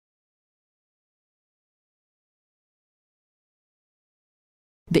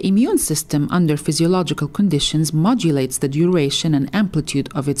The immune system, under physiological conditions, modulates the duration and amplitude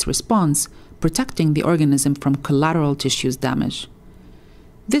of its response, protecting the organism from collateral tissues damage.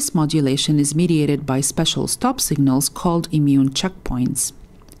 This modulation is mediated by special stop signals called immune checkpoints.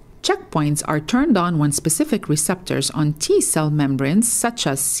 Checkpoints are turned on when specific receptors on T cell membranes, such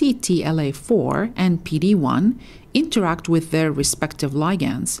as CTLA4 and PD1, interact with their respective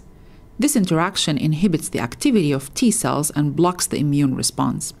ligands. This interaction inhibits the activity of T cells and blocks the immune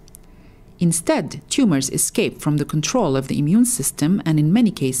response. Instead, tumors escape from the control of the immune system, and in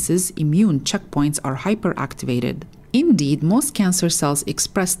many cases, immune checkpoints are hyperactivated. Indeed, most cancer cells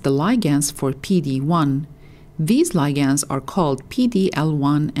express the ligands for PD1. These ligands are called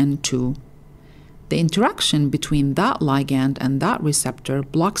PD-L1 and 2. The interaction between that ligand and that receptor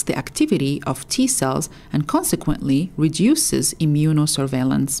blocks the activity of T cells and consequently reduces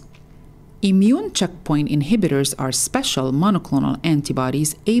immunosurveillance. Immune checkpoint inhibitors are special monoclonal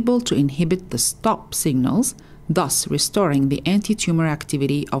antibodies able to inhibit the stop signals, thus restoring the anti-tumor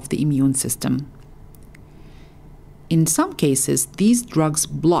activity of the immune system. In some cases, these drugs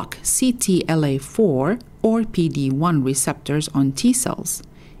block CTLA4 or PD1 receptors on T cells.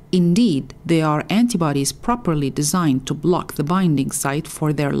 Indeed, they are antibodies properly designed to block the binding site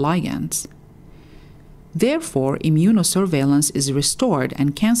for their ligands. Therefore, immunosurveillance is restored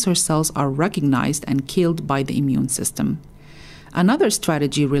and cancer cells are recognized and killed by the immune system. Another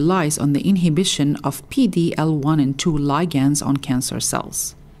strategy relies on the inhibition of PD-L1 and 2 ligands on cancer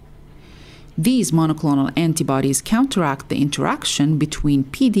cells. These monoclonal antibodies counteract the interaction between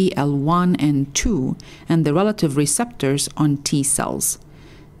PD-L1 and 2 and the relative receptors on T cells.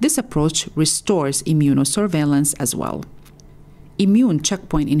 This approach restores immunosurveillance as well. Immune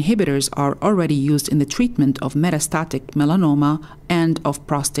checkpoint inhibitors are already used in the treatment of metastatic melanoma and of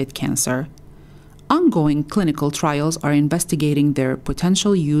prostate cancer. Ongoing clinical trials are investigating their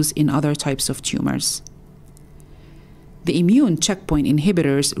potential use in other types of tumors. The immune checkpoint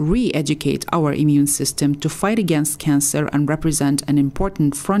inhibitors re-educate our immune system to fight against cancer and represent an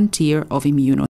important frontier of immunotherapy.